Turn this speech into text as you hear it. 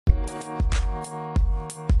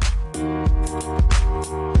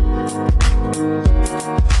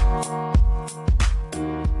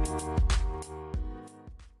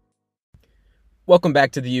Welcome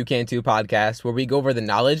back to the You Can Too podcast, where we go over the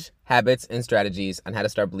knowledge, habits, and strategies on how to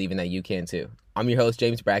start believing that you can too. I'm your host,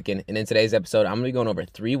 James Bracken, and in today's episode, I'm going to be going over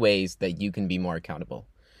 3 ways that you can be more accountable.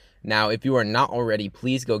 Now, if you are not already,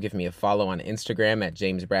 please go give me a follow on Instagram at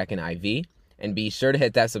JamesBrackenIV, and be sure to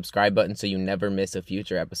hit that subscribe button so you never miss a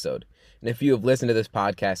future episode. And if you have listened to this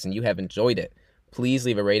podcast and you have enjoyed it, please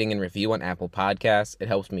leave a rating and review on Apple Podcasts. It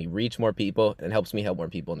helps me reach more people and helps me help more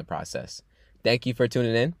people in the process. Thank you for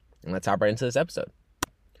tuning in. And let's hop right into this episode.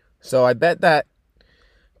 So I bet that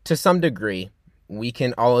to some degree, we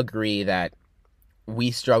can all agree that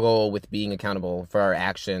we struggle with being accountable for our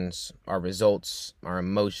actions, our results, our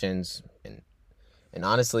emotions, and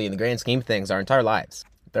honestly, in the grand scheme of things, our entire lives.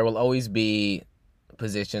 There will always be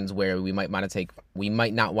positions where we might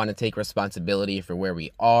not want to take responsibility for where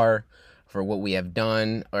we are, for what we have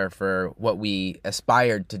done, or for what we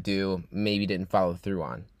aspired to do, maybe didn't follow through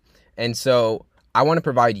on. And so I want to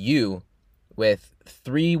provide you with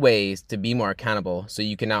 3 ways to be more accountable so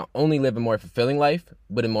you can not only live a more fulfilling life,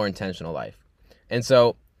 but a more intentional life. And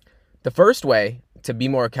so the first way to be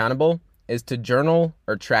more accountable is to journal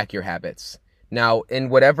or track your habits. Now, in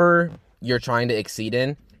whatever you're trying to exceed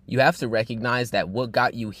in, you have to recognize that what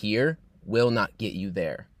got you here will not get you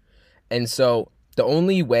there. And so the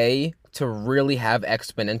only way to really have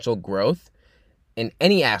exponential growth in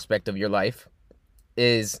any aspect of your life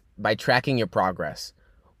is by tracking your progress.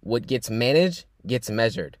 What gets managed gets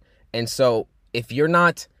measured. And so if you're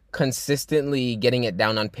not consistently getting it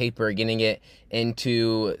down on paper, getting it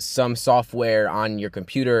into some software on your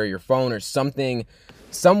computer or your phone or something,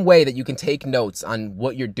 some way that you can take notes on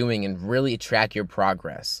what you're doing and really track your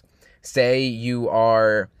progress. Say you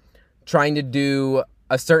are trying to do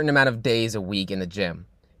a certain amount of days a week in the gym.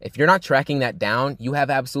 If you're not tracking that down, you have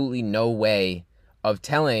absolutely no way of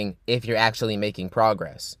telling if you're actually making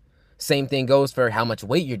progress. Same thing goes for how much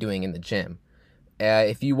weight you're doing in the gym.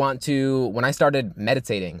 If you want to, when I started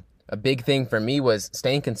meditating, a big thing for me was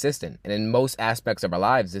staying consistent. And in most aspects of our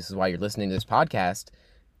lives, this is why you're listening to this podcast,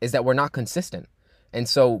 is that we're not consistent. And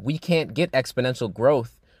so we can't get exponential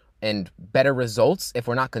growth and better results if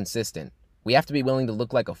we're not consistent. We have to be willing to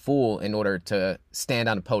look like a fool in order to stand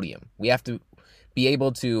on a podium. We have to be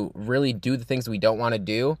able to really do the things we don't want to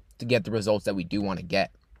do to get the results that we do want to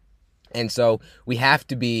get. And so we have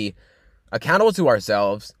to be accountable to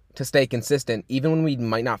ourselves to stay consistent even when we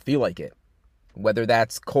might not feel like it. Whether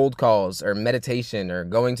that's cold calls or meditation or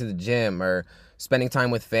going to the gym or spending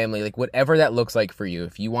time with family, like whatever that looks like for you,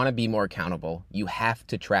 if you want to be more accountable, you have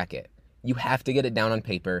to track it. You have to get it down on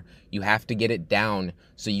paper. You have to get it down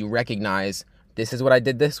so you recognize, this is what I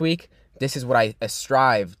did this week. This is what I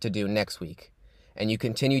strive to do next week. And you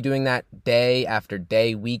continue doing that day after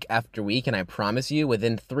day, week after week. And I promise you,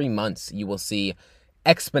 within 3 months, you will see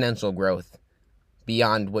exponential growth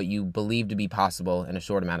beyond what you believe to be possible in a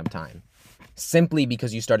short amount of time. Simply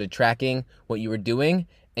because you started tracking what you were doing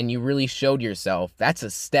and you really showed yourself. That's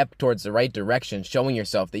a step towards the right direction, showing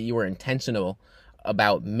yourself that you were intentional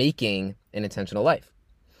about making an intentional life.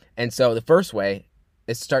 And so the first way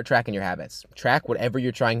is to start tracking your habits. Track whatever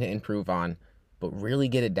you're trying to improve on, but really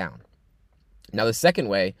get it down. Now, the second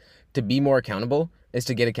way to be more accountable is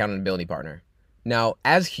to get an accountability partner. Now,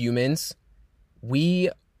 as humans, we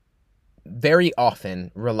very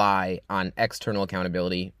often rely on external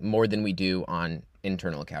accountability more than we do on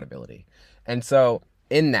internal accountability. And so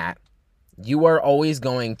in that, you are always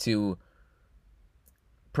going to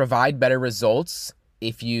provide better results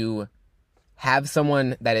if you have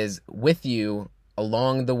someone that is with you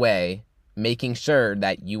along the way, making sure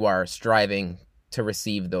that you are striving to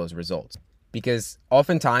receive those results. Because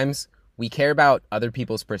oftentimes we care about other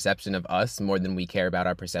people's perception of us more than we care about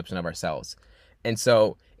our perception of ourselves. And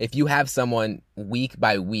so if you have someone week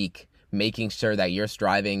by week making sure that you're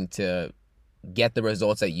striving to get the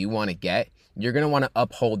results that you want to get, you're going to want to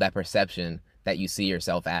uphold that perception that you see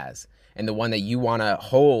yourself as, and the one that you want to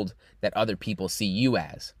hold that other people see you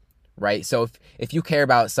as, right? So if you care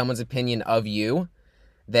about someone's opinion of you,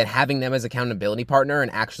 then having them as accountability partner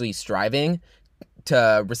and actually striving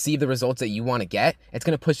to receive the results that you want to get, it's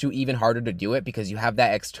going to push you even harder to do it because you have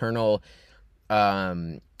that external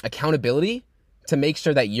accountability to make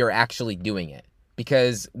sure that you're actually doing it.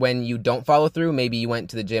 Because when you don't follow through, maybe you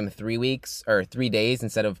went to the gym 3 weeks or 3 days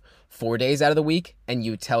instead of 4 days out of the week, and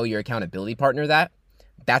you tell your accountability partner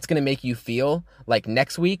that's going to make you feel like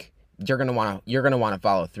next week you're going to want to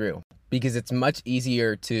follow through, because it's much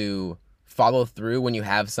easier to follow through when you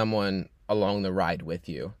have someone along the ride with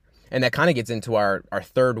you. And that kind of gets into our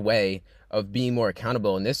third way of being more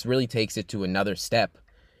accountable. And this really takes it to another step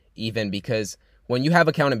even, because when you have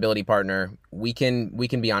accountability partner, we can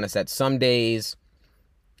be honest that some days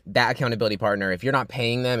that accountability partner, if you're not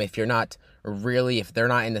paying them, if they're not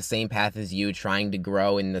in the same path as you, trying to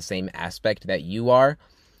grow in the same aspect that you are,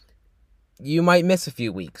 you might miss a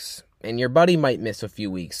few weeks and your buddy might miss a few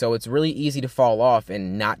weeks. So it's really easy to fall off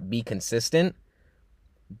and not be consistent.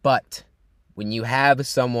 But when you have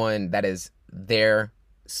someone that is there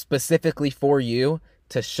specifically for you,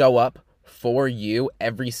 to show up for you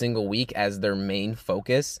every single week as their main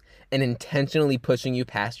focus, and intentionally pushing you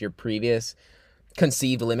past your previous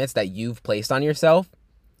conceived limits that you've placed on yourself,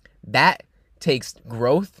 that takes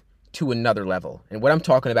growth to another level. And what I'm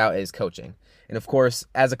talking about is coaching. And of course,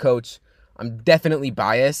 as a coach, I'm definitely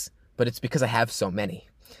biased, but it's because I have so many.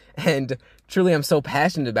 And truly, I'm so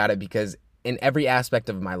passionate about it because in every aspect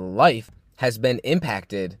of my life has been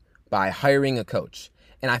impacted by hiring a coach.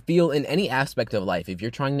 And I feel in any aspect of life, if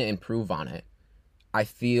you're trying to improve on it, I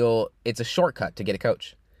feel it's a shortcut to get a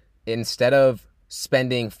coach. Instead of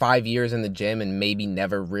spending 5 years in the gym and maybe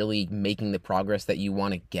never really making the progress that you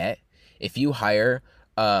want to get, if you hire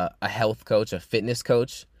a health coach, a fitness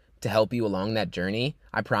coach to help you along that journey,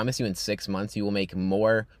 I promise you in 6 months, you will make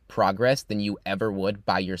more progress than you ever would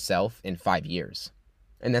by yourself in 5 years.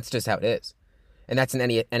 And that's just how it is. And that's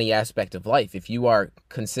in any aspect of life. If you are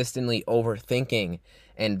consistently overthinking,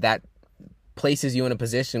 and that places you in a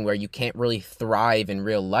position where you can't really thrive in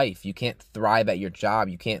real life, you can't thrive at your job,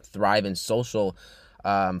 you can't thrive in social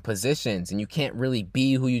positions, and you can't really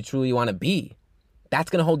be who you truly want to be,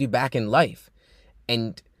 that's going to hold you back in life.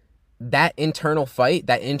 And that internal fight,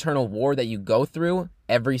 that internal war that you go through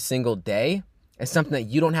every single day is something that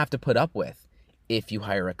you don't have to put up with if you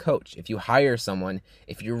hire a coach. If you hire someone,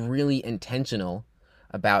 if you're really intentional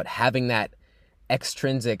about having that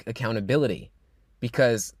extrinsic accountability,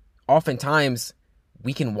 because oftentimes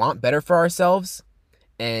we can want better for ourselves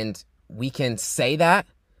and we can say that,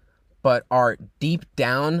 but our deep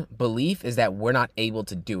down belief is that we're not able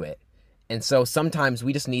to do it. And so sometimes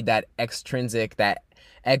we just need that extrinsic, that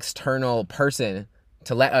external person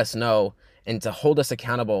to let us know and to hold us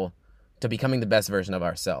accountable to becoming the best version of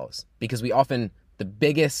ourselves. Because the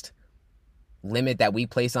biggest limit that we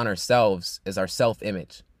place on ourselves is our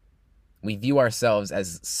self-image. We view ourselves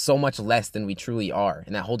as so much less than we truly are,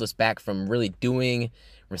 and that holds us back from really doing,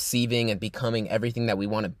 receiving, and becoming everything that we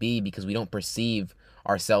want to be, because we don't perceive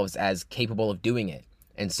ourselves as capable of doing it.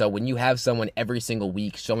 And so when you have someone every single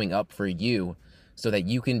week showing up for you so that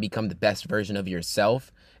you can become the best version of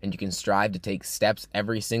yourself, and you can strive to take steps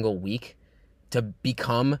every single week to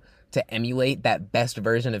emulate that best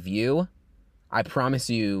version of you, I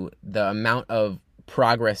promise you the amount of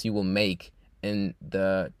progress you will make and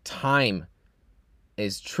the time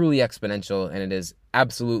is truly exponential, and it is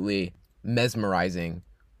absolutely mesmerizing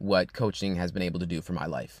what coaching has been able to do for my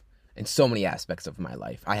life in so many aspects of my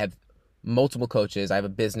life. I have multiple coaches. I have a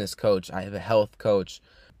business coach. I have a health coach.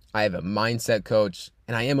 I have a mindset coach,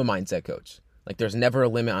 and I am a mindset coach. Like, there's never a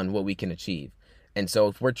limit on what we can achieve. And so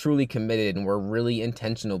if we're truly committed and we're really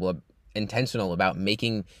intentional about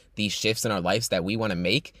making these shifts in our lives that we want to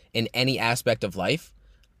make in any aspect of life,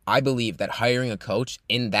 I believe that hiring a coach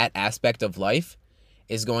in that aspect of life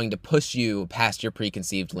is going to push you past your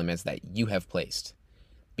preconceived limits that you have placed.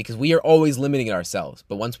 Because we are always limiting ourselves.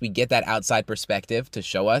 But once we get that outside perspective to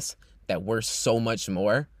show us that we're so much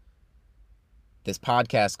more, this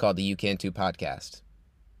podcast called the You Can Too podcast.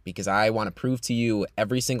 Because I want to prove to you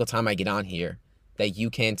every single time I get on here that you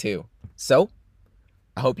can too. So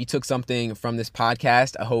I hope you took something from this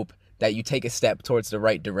podcast. I hope that you take a step towards the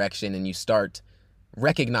right direction and you start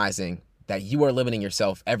recognizing that you are limiting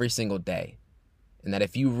yourself every single day. And that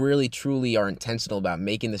if you really truly are intentional about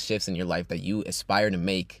making the shifts in your life that you aspire to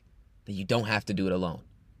make, that you don't have to do it alone.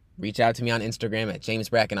 Reach out to me on Instagram at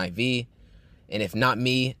JamesBrackenIV. And if not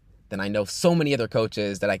me, then I know so many other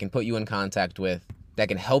coaches that I can put you in contact with that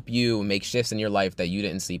can help you make shifts in your life that you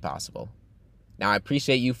didn't see possible. Now, I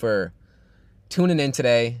appreciate you for tuning in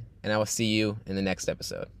today, and I will see you in the next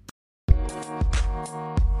episode.